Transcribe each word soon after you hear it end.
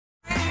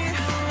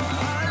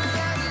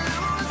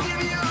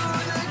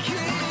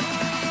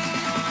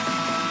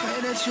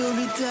that you'll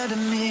be dead to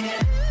me.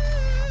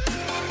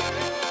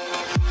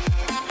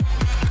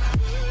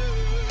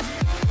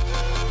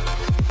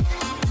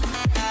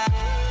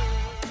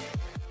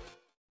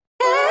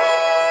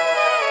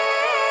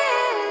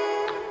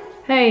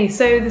 Hey,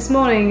 so this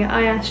morning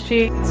I asked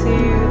you to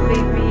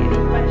leave me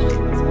any questions.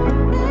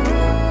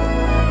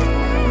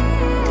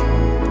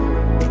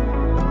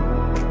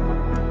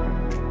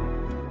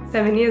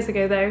 7 years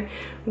ago though,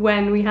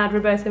 when we had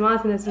Roberto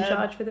Martinez in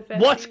charge for the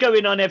first What's season.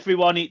 going on,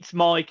 everyone? It's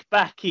Mike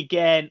back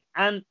again,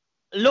 and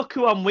look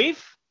who I'm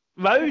with.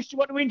 Rose, do you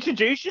want to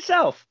introduce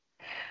yourself?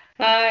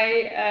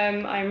 Hi,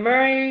 I'm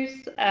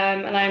Rose,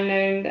 and I'm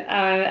known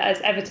as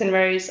Everton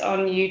Rose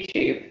on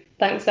YouTube.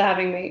 Thanks for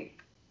having me.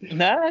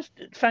 No,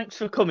 thanks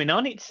for coming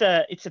on. It's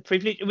a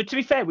privilege. But to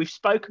be fair, we've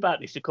spoke about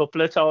this a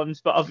couple of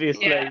times, but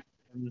obviously,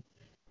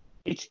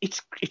 it's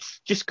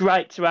just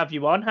great to have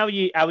you on. How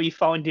are you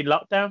finding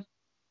lockdown?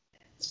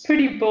 It's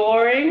pretty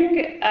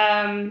boring.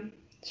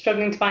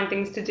 Struggling to find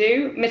things to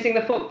do. Missing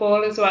the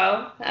football as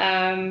well.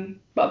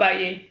 What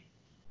about you?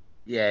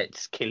 Yeah,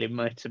 it's killing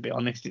me, to be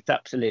honest. It's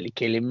absolutely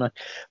killing me.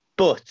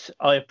 But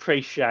I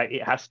appreciate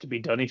it has to be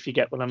done, if you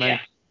get what I mean.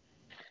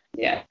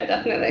 Yeah,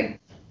 definitely.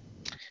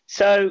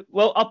 So,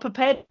 well, I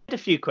prepared a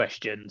few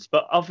questions,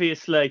 but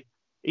obviously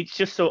it's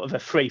just sort of a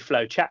free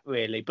flow chat,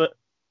 really. But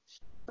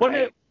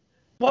what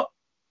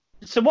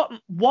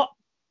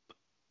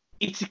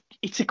it's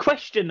a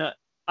question that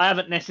I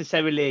haven't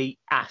necessarily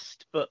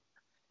asked, but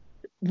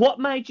what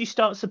made you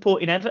start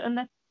supporting Everton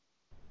then?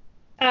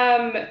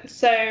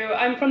 So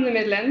I'm from the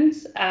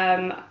Midlands.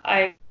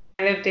 I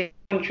lived in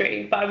the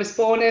country, but I was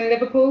born in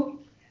Liverpool,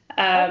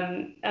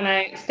 and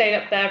I stayed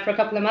up there for a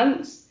couple of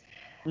months.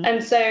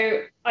 And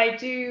so I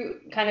do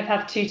kind of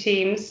have two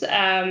teams.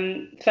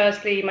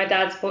 Firstly, my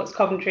dad supports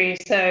Coventry,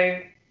 so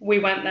we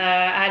went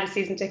there. I had a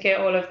season ticket,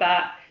 all of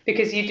that,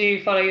 because you do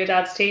follow your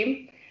dad's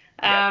team.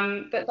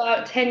 But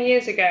about 10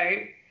 years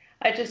ago,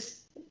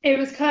 it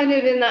was kind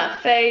of in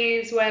that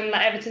phase when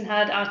Everton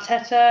had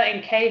Arteta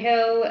and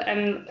Cahill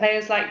and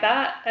players like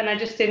that, and I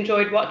just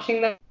enjoyed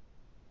watching them.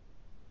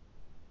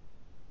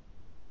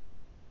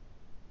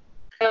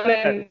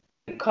 And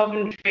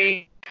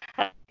Coventry,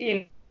 you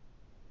know,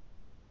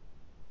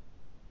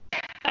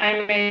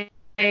 I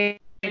made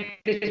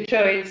the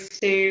choice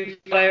to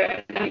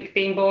follow and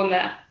being born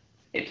there.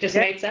 It just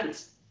made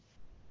sense.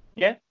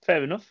 Yeah,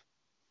 fair enough.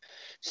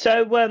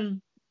 So,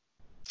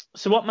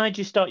 what made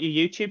you start your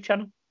YouTube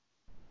channel?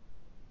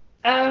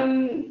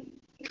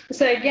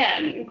 So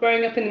again,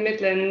 growing up in the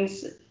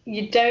Midlands,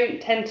 you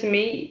don't tend to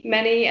meet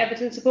many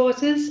Everton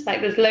supporters.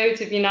 Like there's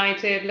loads of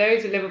United,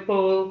 loads of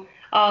Liverpool,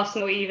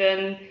 Arsenal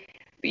even,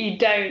 but you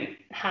don't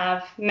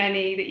have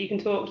many that you can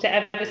talk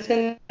to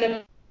Everton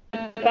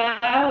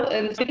about.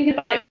 And speaking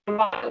about it for a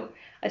while,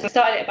 I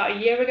started it about a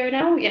year ago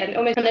now. Yeah,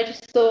 and I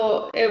just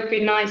thought it would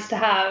be nice to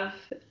have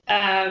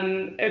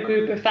a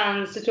group of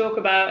fans to talk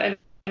about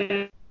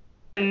and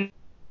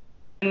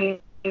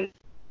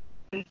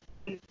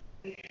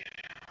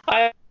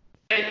I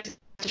like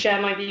to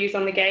share my views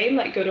on the game,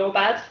 like good or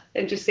bad,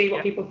 and just see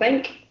what people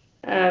think.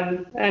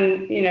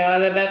 And you know, I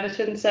love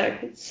Everton, so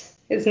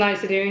it's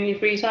nice to do in your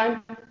free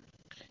time.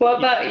 What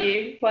about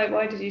you?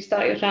 Why did you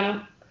start your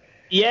channel?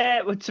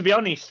 Yeah, well, to be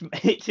honest,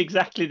 it's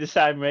exactly the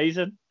same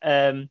reason.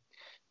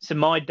 So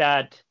my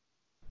dad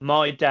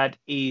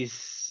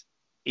is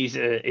a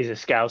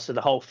Scouser.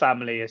 The whole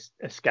family is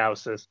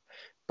Scousers.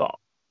 But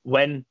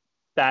when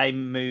Dad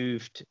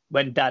moved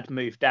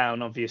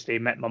down, obviously he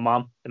met my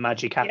mum. The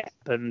magic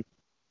happened.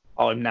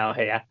 I'm now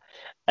here.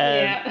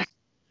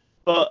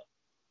 But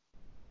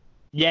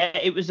yeah,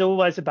 it was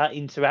always about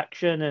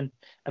interaction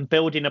and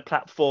building a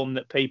platform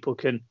that people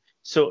can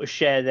sort of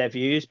share their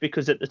views,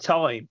 because at the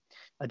time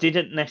I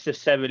didn't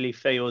necessarily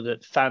feel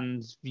that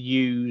fans'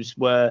 views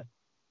were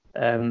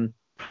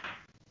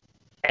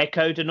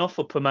echoed enough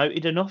or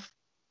promoted enough.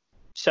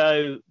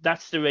 So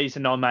that's the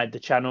reason I made the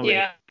channel,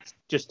 really,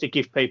 just to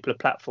give people a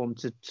platform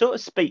to sort of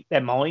speak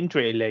their mind,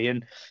 really,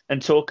 and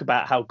talk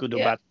about how good or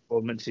bad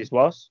performances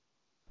was.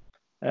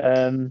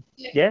 That's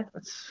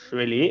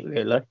really it,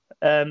 really.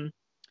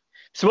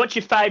 So what's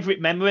your favourite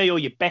memory or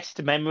your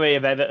best memory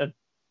of Everton?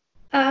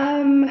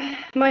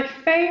 My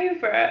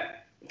favourite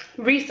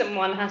recent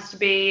one has to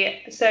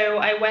be, so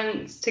I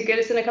went to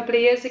Goodison a couple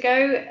of years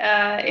ago.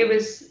 It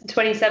was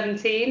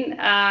 2017,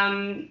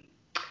 and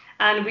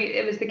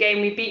it was the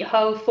game we beat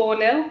Hull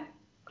 4-0.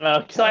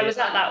 Okay. So I was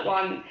at that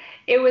one.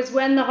 It was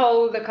when the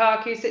whole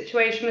Lukaku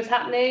situation was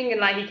happening,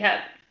 and like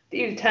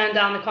he turned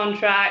down the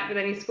contract, but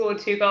then he scored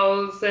 2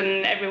 goals,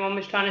 and everyone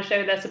was trying to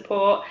show their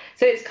support.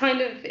 So it's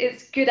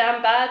good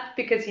and bad,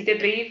 because he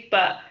did leave,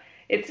 but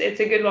it's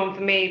a good one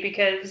for me,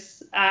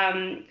 because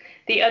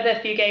the other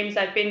few games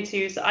I've been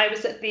to, so I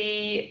was at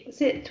was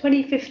it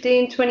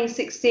 2015,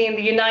 2016,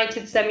 the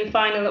United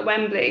semi-final at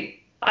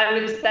Wembley. I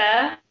was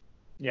there.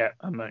 Yeah,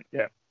 I mean,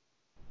 yeah.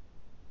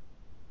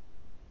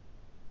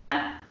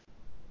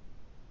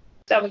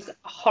 That was a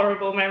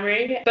horrible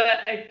memory.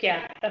 But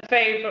yeah, a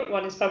favourite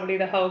one is probably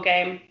the whole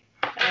game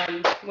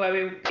where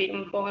we beat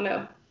them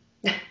 4-0.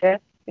 Yeah,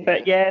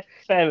 but yeah,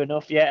 fair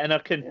enough. Yeah, and I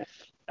can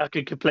I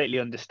could completely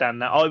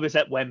understand that. I was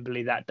at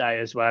Wembley that day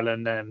as well,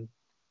 and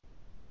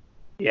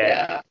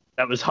yeah,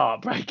 that was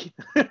heartbreaking.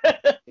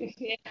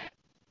 Yeah.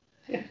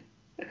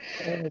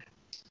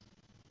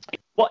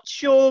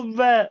 What's your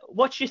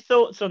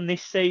thoughts on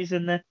this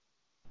season then?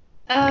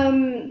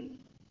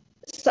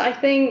 So I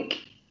think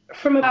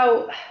from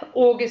about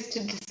August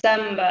to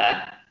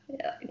December,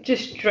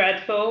 just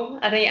dreadful.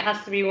 I think it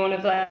has to be one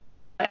of the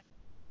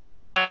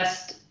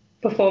best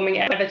performing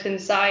Everton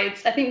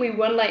sides. I think we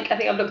won I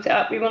think I've looked it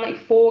up. We won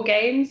 4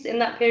 games in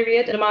that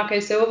period under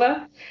Marco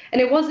Silva,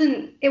 and it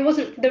wasn't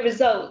the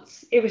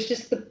results. It was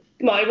just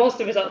it was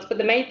the results, but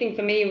the main thing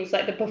for me was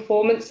the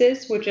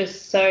performances were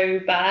just so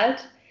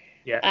bad.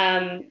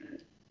 Yeah.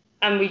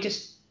 And we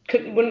just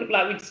wouldn't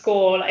we'd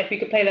score if we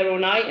could play there all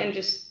night and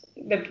just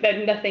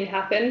then nothing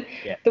happened.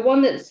 Yeah. The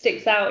one that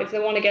sticks out is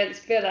the one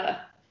against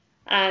Villa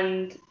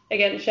and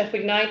against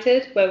Sheffield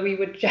United, where we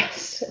were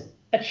just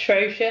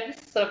atrocious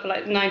for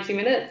 90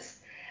 minutes.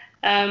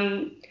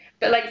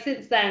 But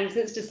since then,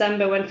 since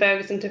December when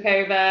Ferguson took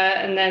over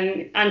and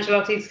then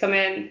Ancelotti's come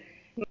in,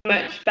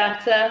 much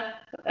better.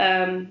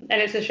 And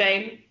it's a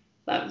shame.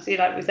 Obviously,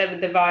 like we said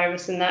with the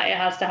virus and that, it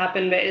has to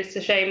happen, but it's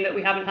a shame that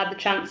we haven't had the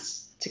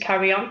chance to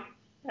carry on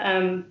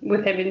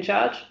with him in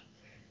charge.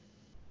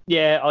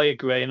 Yeah, I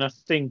agree, and I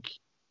think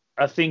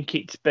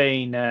it's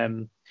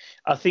been.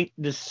 I think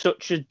there's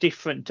such a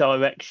different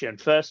direction.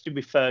 Firstly,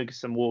 with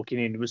Ferguson walking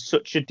in, there was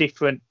such a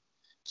different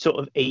sort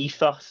of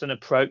ethos and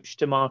approach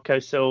to Marco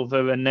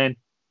Silva, and then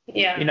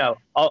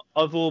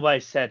I've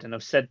always said, and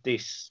I've said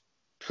this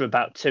for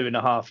about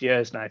 2.5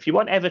 years now, if you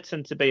want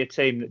Everton to be a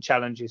team that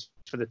challenges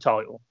for the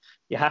title,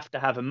 you have to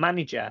have a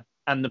manager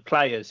and the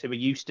players who are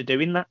used to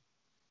doing that.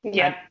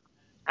 Yeah.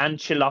 And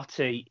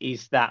Ancelotti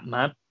is that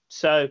man.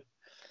 So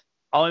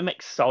I'm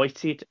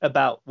excited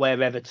about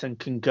where Everton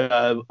can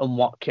go and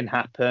what can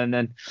happen.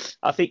 And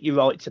I think you're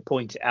right to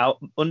point it out.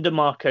 Under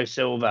Marco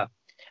Silva,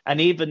 and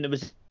even there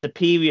was a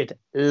period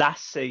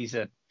last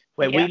season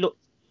where we looked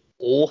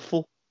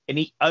awful, and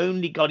he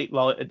only got it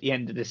right at the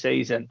end of the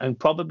season and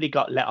probably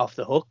got let off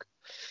the hook.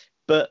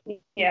 But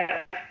it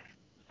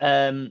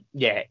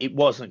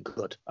wasn't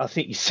good. I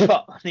think you're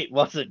spot on. It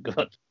wasn't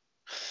good.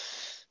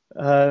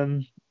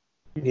 So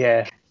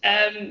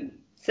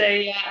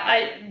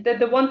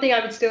the one thing I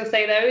would still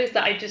say though is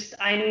that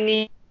I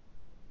need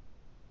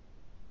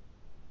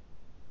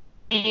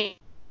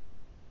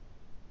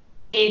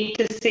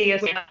to see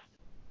us.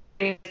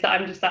 That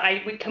I'm just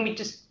can we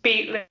just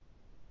beat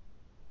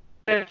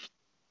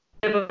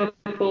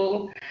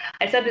Liverpool?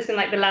 I said this in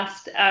the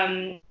last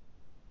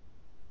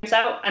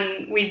out,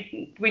 and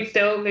we'd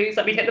still lose.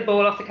 We'd hit the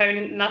ball off the cone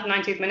in the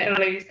 90th minute and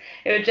lose.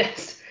 It would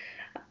just.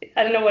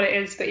 I don't know what it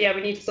is, but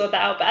we need to sort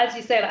that out. But as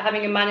you say,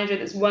 having a manager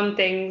that's won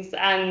things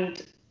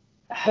and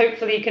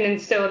hopefully can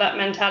instill that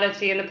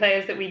mentality in the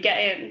players that we get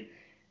in,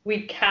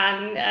 we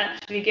can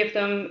actually give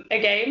them a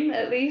game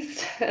at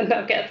least and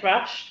not get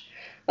thrashed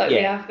we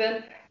have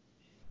been.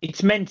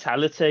 It's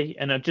mentality,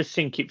 and I just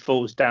think it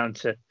falls down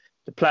to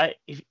the play.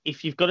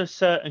 If you've got a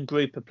certain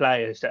group of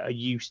players that are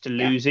used to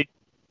losing,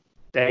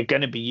 they're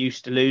going to be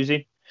used to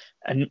losing.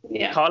 And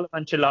Carlo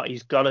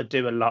Ancelotti's got to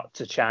do a lot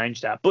to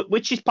change that, but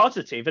which is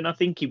positive, and I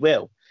think he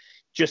will.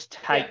 Just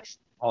takes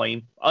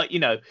time.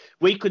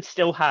 We could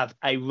still have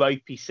a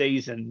ropey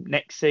season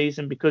next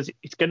season because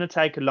it's going to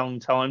take a long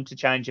time to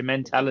change a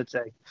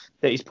mentality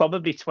that is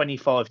probably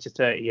 25 to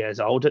 30 years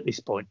old at this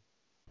point.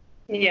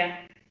 Yeah.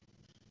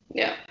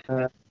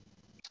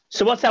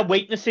 So what's our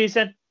weaknesses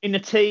then in the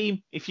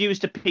team? If you was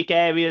to pick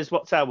areas,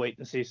 what's our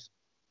weaknesses?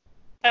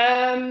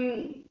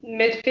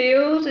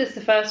 Midfield is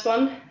the first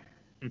one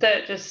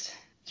that just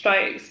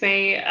strikes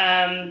me.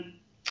 I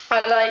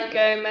like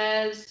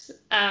Gomez.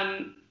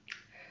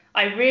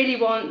 I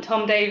really want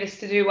Tom Davies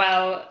to do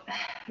well,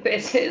 but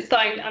it's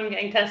time I'm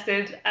getting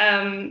tested.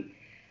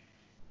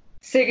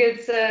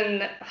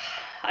 Sigurdsson,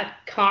 I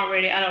don't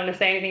want to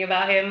say anything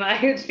about him.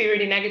 I would be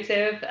really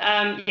negative.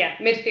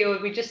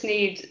 Midfield, we just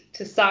need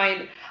to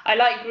sign. I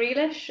like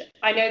Grealish.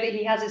 I know that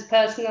he has his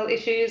personal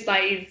issues,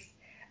 he's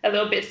a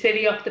little bit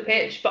silly off the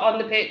pitch, but on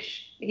the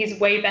pitch, he's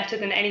way better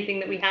than anything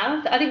that we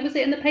have. I think was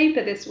it in the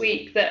paper this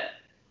week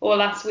or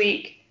last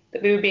week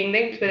that we were being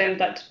linked with him,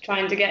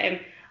 trying to get him.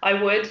 I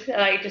would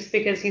just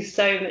because he's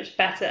so much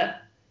better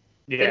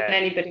than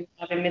anybody we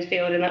have in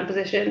midfield in that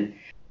position.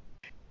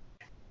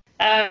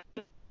 But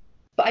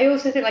I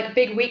also think a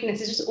big weakness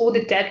is just all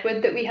the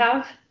deadwood that we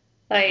have,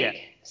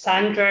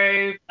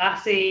 Sandro,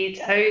 Bassi,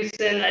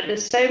 Tosin.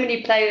 There's so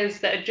many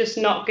players that are just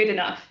not good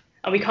enough,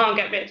 and we can't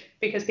get rid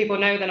because people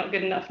know they're not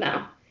good enough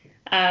now.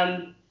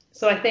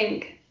 So I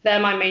think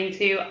they're my main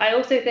two. I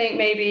also think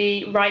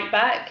maybe right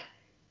back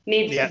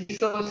needs to be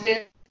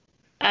sorted.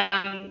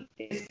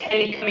 Is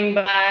Kenny coming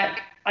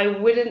back? I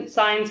wouldn't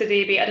sign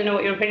Sidibe. I don't know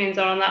what your opinions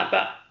are on that,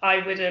 but I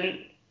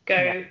wouldn't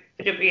go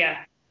for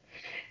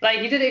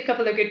he did a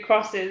couple of good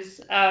crosses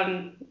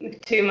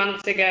 2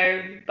 months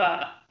ago,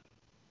 but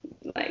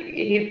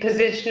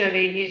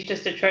positionally he's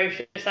just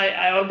atrocious.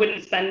 I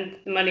wouldn't spend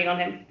the money on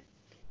him.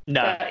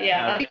 No. But,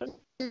 I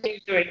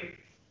think 3.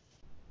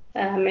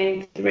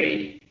 Main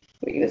 3.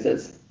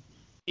 weaknesses.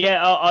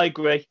 Yeah, I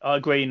agree. I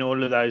agree in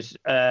all of those.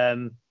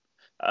 I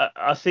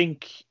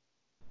think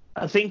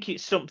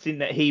it's something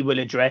that he will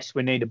address.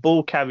 We need a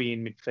ball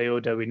carrying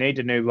midfielder. We need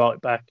a new right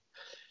back,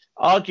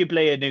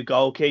 arguably a new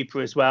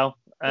goalkeeper as well.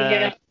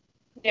 Yeah,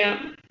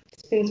 yeah,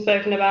 it's been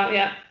spoken about.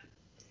 Yeah.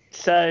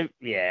 So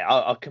yeah,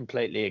 I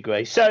completely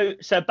agree. So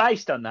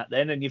based on that,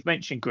 then, and you've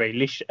mentioned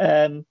Grealish,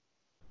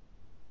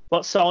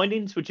 what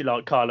signings would you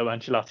like Carlo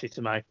Ancelotti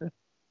to make?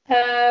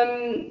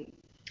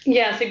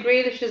 Yeah, so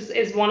Grealish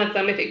is one of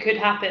them. If it could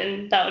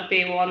happen, that would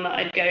be one that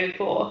I'd go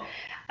for.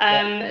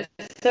 Yeah.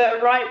 So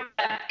at right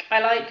back, I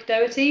like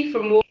Doherty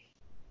from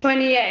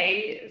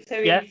 28. So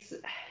Yeah.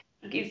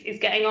 he's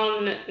getting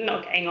on,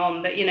 not getting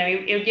on, but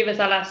he'll give us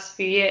our last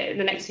few years,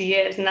 the next few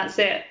years, and that's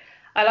it.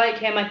 I like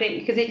him, I think,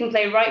 because he can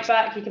play right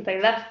back, he can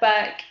play left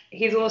back.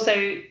 He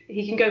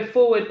can go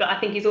forward, but I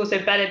think he's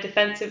also better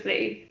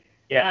defensively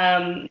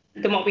than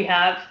what we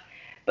have.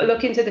 But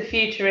look into the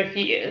future, if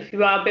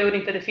you are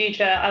building for the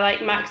future, I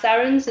like Max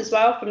Aarons as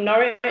well from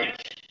Norwich. I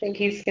think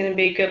he's going to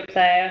be a good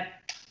player.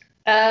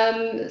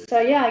 So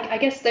yeah, I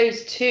guess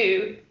those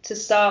two to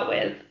start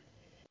with.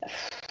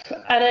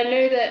 And I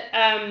know that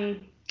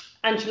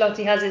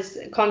Ancelotti has his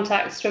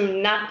contacts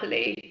from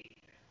Napoli.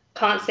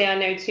 Can't say I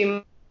know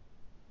too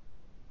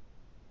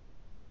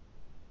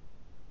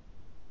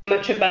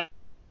much about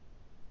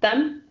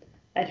them.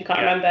 I can't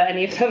remember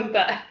any of them,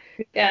 but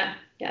yeah,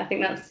 I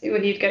think that's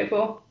what he'd go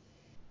for.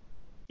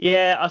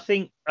 Yeah, I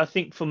think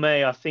for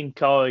me, I think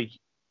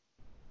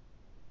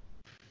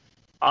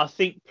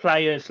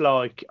players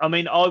like, I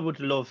mean, I would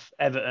love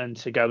Everton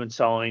to go and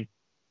sign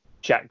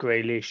Jack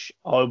Grealish.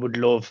 I would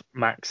love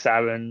Max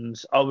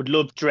Aarons. I would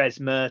love Dres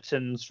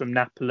Mertens from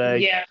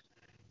Napoli. Yeah.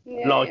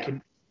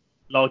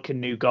 Like a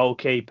new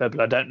goalkeeper,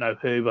 but I don't know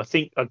who. I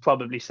think I'd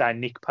probably say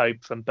Nick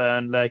Pope from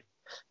Burnley.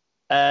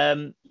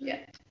 But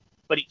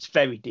it's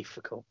very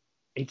difficult.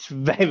 It's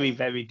very,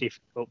 very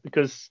difficult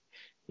because,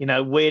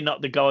 we're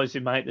not the guys who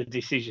make the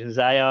decisions.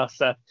 They are.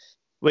 So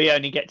we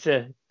only get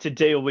to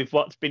deal with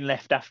what's been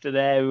left after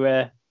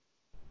their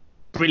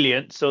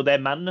brilliance or their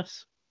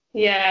madness.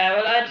 Yeah,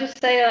 well, I'd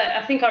just say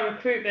I think our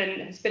recruitment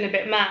has been a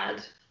bit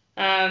mad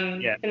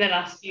in the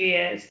last few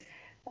years.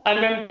 I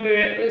remember,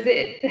 was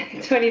it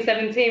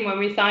 2017 when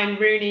we signed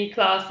Rooney,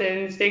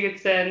 Klaassen,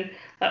 Sigurdsson,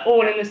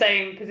 all in the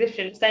same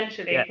position,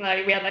 essentially. Yeah.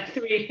 Like we had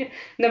 3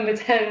 number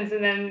 10s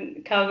and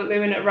then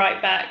Calvert-Lewin at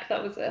right back.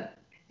 That was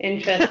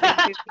interesting.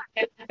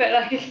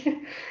 But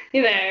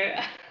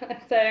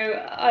so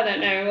I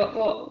don't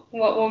know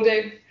what we'll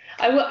do.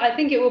 I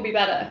think it will be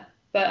better,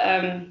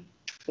 but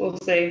we'll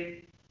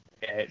see.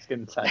 Yeah, it's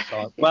going to take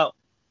time. Well,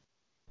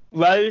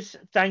 Rose,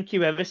 thank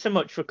you ever so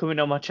much for coming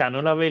on my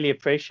channel. I really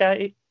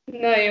appreciate it.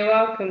 No, you're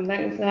welcome.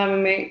 Thanks for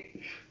having me.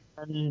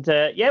 And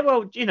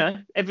well,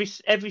 every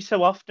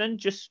so often,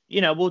 just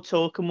we'll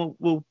talk and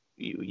we'll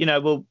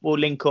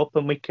link up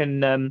and we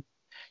can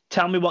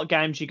tell me what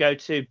games you go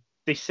to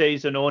this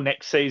season or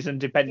next season,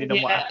 depending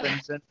on what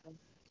happens.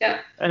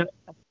 And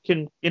we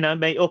can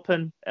meet up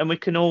and we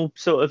can all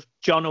sort of,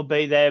 John will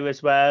be there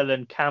as well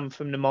and Cam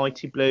from the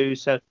Mighty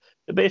Blues. So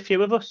there'll be a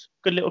few of us.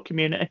 Good little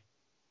community.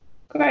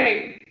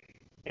 Great.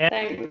 Yeah.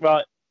 Thanks.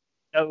 Right.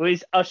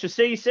 I shall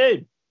see you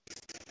soon.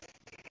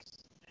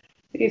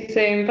 See you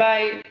soon.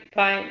 Bye.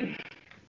 Bye.